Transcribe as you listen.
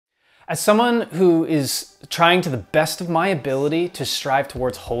As someone who is trying to the best of my ability to strive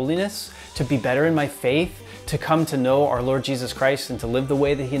towards holiness, to be better in my faith, to come to know our Lord Jesus Christ and to live the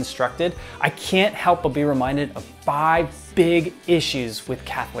way that He instructed, I can't help but be reminded of 5 big issues with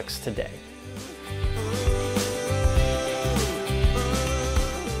Catholics today.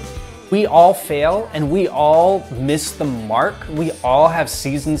 We all fail and we all miss the mark. We all have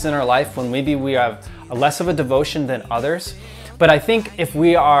seasons in our life when maybe we have less of a devotion than others. But I think if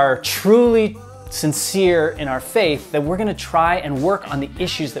we are truly sincere in our faith, that we're going to try and work on the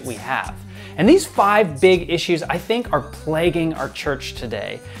issues that we have. And these 5 big issues, I think, are plaguing our church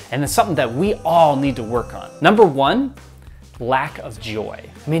today. And it's something that we all need to work on. Number 1, lack of joy.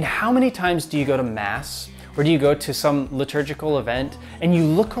 I mean, how many times do you go to Mass or do you go to some liturgical event and you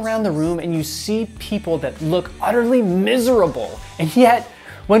look around the room and you see people that look utterly miserable? And yet,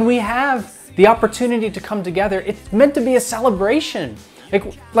 when we have the opportunity to come together, it's meant to be a celebration.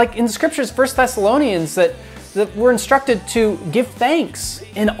 Like in the scriptures, 1 Thessalonians, that we're instructed to give thanks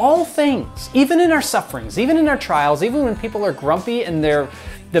in all things, even in our sufferings, even in our trials, even when people are grumpy and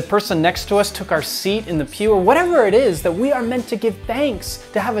the person next to us took our seat in the pew, or whatever it is, that we are meant to give thanks,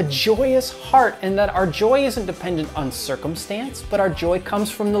 to have a joyous heart, and that our joy isn't dependent on circumstance, but our joy comes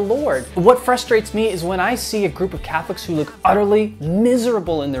from the Lord. What frustrates me is when I see a group of Catholics who look utterly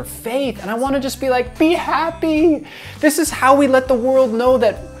miserable in their faith, and I want to just be like, be happy! This is how we let the world know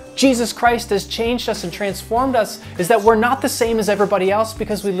that Jesus Christ has changed us and transformed us, is that we're not the same as everybody else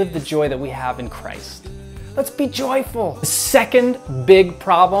because we live the joy that we have in Christ. Let's be joyful. The second big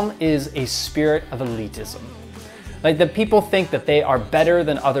problem is a spirit of elitism. Like that people think that they are better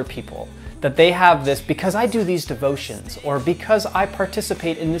than other people, that they have this, because I do these devotions, or because I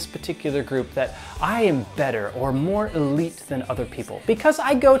participate in this particular group, that I am better or more elite than other people, because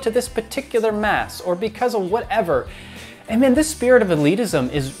I go to this particular Mass, or because of whatever. And man, this spirit of elitism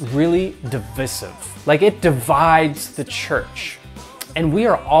is really divisive. Like it divides the church. And we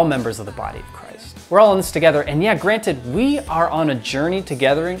are all members of the body of Christ. We're all in this together. And yeah, granted, we are on a journey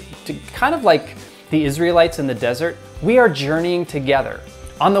together, to kind of like the Israelites in the desert. We are journeying together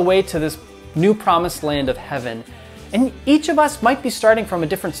on the way to this new promised land of heaven. And each of us might be starting from a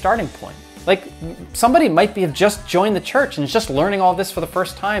different starting point. Like somebody might have just joined the church and is just learning all this for the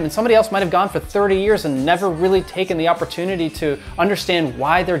first time, and somebody else might have gone for 30 years and never really taken the opportunity to understand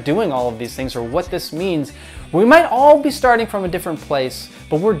why they're doing all of these things or what this means. We might all be starting from a different place,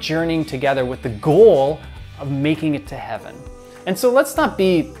 but we're journeying together with the goal of making it to heaven. And so let's not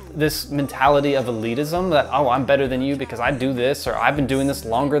be this mentality of elitism that, oh, I'm better than you because I do this, or I've been doing this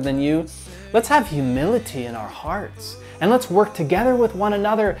longer than you. Let's have humility in our hearts. And let's work together with one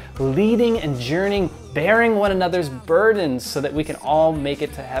another, leading and journeying, bearing one another's burdens so that we can all make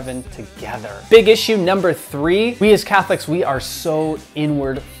it to heaven together. Big issue number 3, we as Catholics, we are so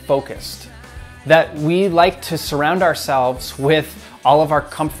inward focused that we like to surround ourselves with all of our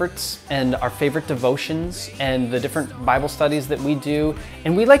comforts and our favorite devotions and the different Bible studies that we do.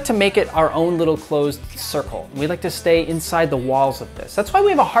 And we like to make it our own little closed circle. We like to stay inside the walls of this. That's why we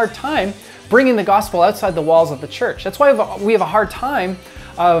have a hard time bringing the gospel outside the walls of the church. That's why we have a hard time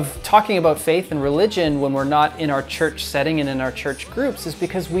of talking about faith and religion when we're not in our church setting and in our church groups, is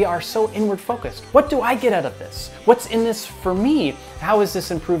because we are so inward focused. What do I get out of this? What's in this for me? How is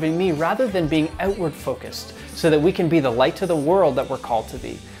this improving me? Rather than being outward focused, so that we can be the light to the world that we're called to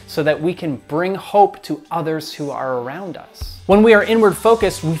be, so that we can bring hope to others who are around us. When we are inward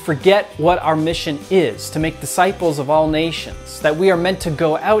focused, we forget what our mission is, to make disciples of all nations, that we are meant to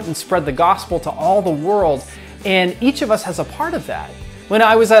go out and spread the gospel to all the world, and each of us has a part of that. When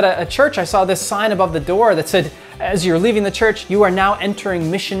I was at a church, I saw this sign above the door that said, as you're leaving the church, you are now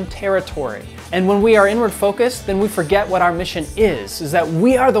entering mission territory. And when we are inward focused, then we forget what our mission is that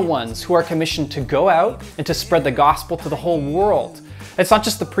we are the ones who are commissioned to go out and to spread the gospel to the whole world. It's not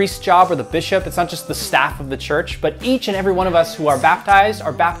just the priest's job or the bishop, it's not just the staff of the church, but each and every one of us who are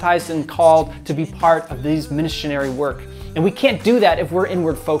baptized and called to be part of these missionary work. And we can't do that if we're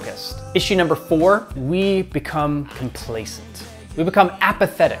inward focused. Issue number 4, we become complacent. We become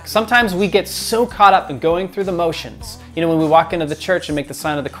apathetic. Sometimes we get so caught up in going through the motions. You know, when we walk into the church and make the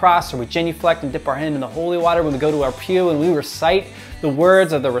sign of the cross, or we genuflect and dip our hand in the holy water, when we go to our pew and we recite the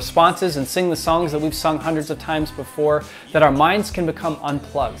words of the responses and sing the songs that we've sung hundreds of times before, that our minds can become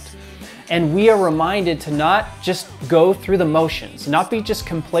unplugged. And we are reminded to not just go through the motions, not be just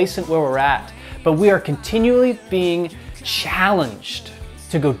complacent where we're at, but we are continually being challenged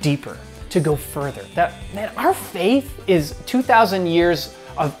to go deeper, to go further. That, man, our faith is 2,000 years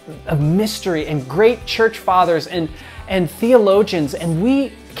of mystery and great church fathers and theologians, and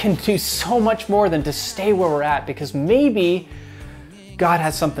we can do so much more than to stay where we're at, because maybe God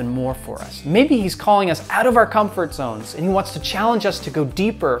has something more for us. Maybe he's calling us out of our comfort zones and he wants to challenge us to go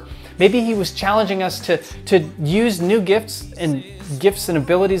deeper. Maybe he was challenging us to use new gifts and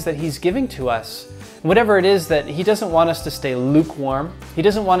abilities that he's giving to us. Whatever it is, that he doesn't want us to stay lukewarm. He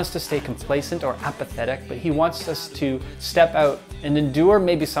doesn't want us to stay complacent or apathetic, but he wants us to step out and endure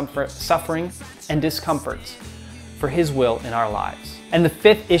maybe some suffering and discomforts for his will in our lives. And the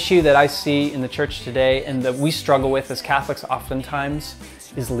fifth issue that I see in the church today and that we struggle with as Catholics oftentimes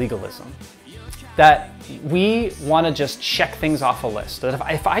is legalism. That we want to just check things off a list. That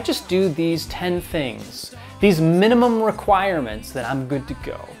if I just do these 10 things, these minimum requirements, then I'm good to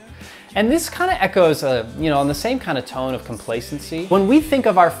go. And this kind of echoes, on the same kind of tone of complacency. When we think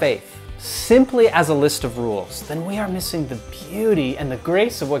of our faith simply as a list of rules, then we are missing the beauty and the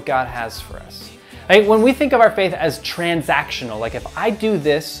grace of what God has for us. Right? When we think of our faith as transactional, like if I do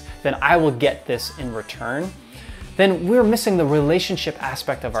this, then I will get this in return, then we're missing the relationship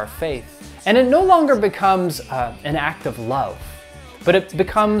aspect of our faith. And it no longer becomes an act of love, but it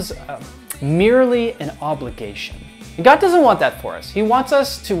becomes merely an obligation. And God doesn't want that for us. He wants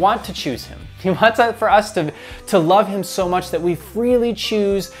us to want to choose him. He wants that for us to love him so much that we freely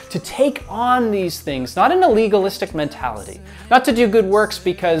choose to take on these things, not in a legalistic mentality, not to do good works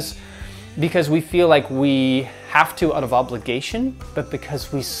because we feel like we have to out of obligation, but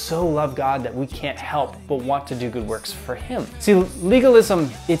because we so love God that we can't help but want to do good works for him. See, legalism,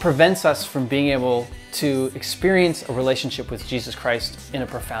 it prevents us from being able to experience a relationship with Jesus Christ in a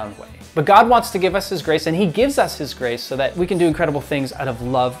profound way. But God wants to give us his grace, and he gives us his grace so that we can do incredible things out of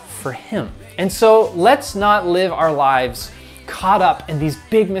love for him. And so let's not live our lives caught up in these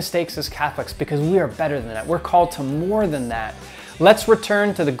big mistakes as Catholics because we are better than that. We're called to more than that. Let's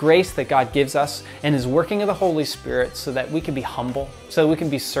return to the grace that God gives us and his working of the Holy Spirit so that we can be humble, so that we can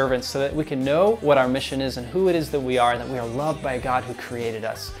be servants, so that we can know what our mission is and who it is that we are, and that we are loved by a God who created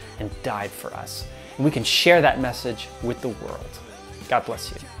us and died for us. And we can share that message with the world. God bless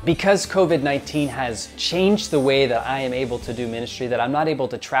you. Because COVID-19 has changed the way that I am able to do ministry, that I'm not able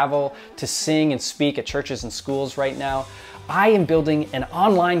to travel to sing and speak at churches and schools right now, I am building an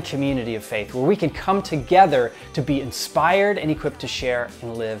online community of faith where we can come together to be inspired and equipped to share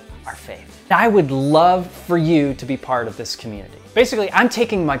and live our faith. I would love for you to be part of this community. Basically, I'm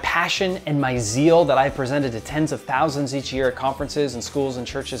taking my passion and my zeal that I've presented to tens of thousands each year at conferences and schools and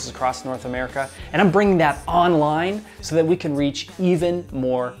churches across North America, and I'm bringing that online so that we can reach even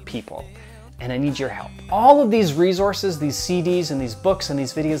more people. And I need your help. All of these resources, these CDs and these books and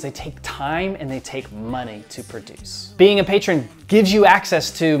these videos, they take time and they take money to produce. Being a patron gives you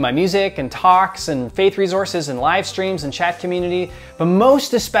access to my music and talks and faith resources and live streams and chat community, but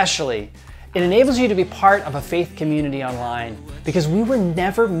most especially, it enables you to be part of a faith community online because we were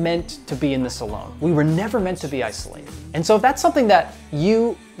never meant to be in this alone. We were never meant to be isolated. And so if that's something that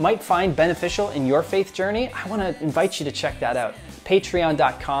you might find beneficial in your faith journey, I want to invite you to check that out.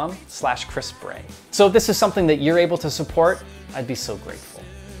 Patreon.com/Chris Bray. So if this is something that you're able to support, I'd be so grateful.